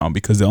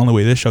because the only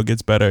way this show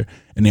gets better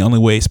and the only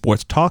way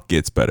sports talk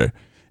gets better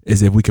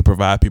is if we could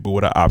provide people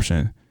with an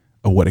option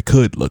of what it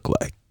could look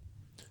like.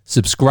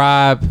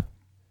 Subscribe,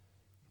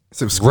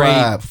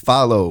 rate,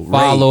 follow,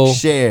 rate,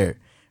 share,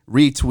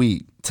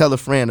 retweet, tell a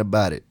friend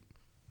about it.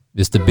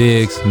 It's the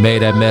Bigs,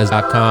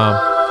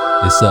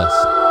 madeatmess.com. It's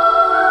us.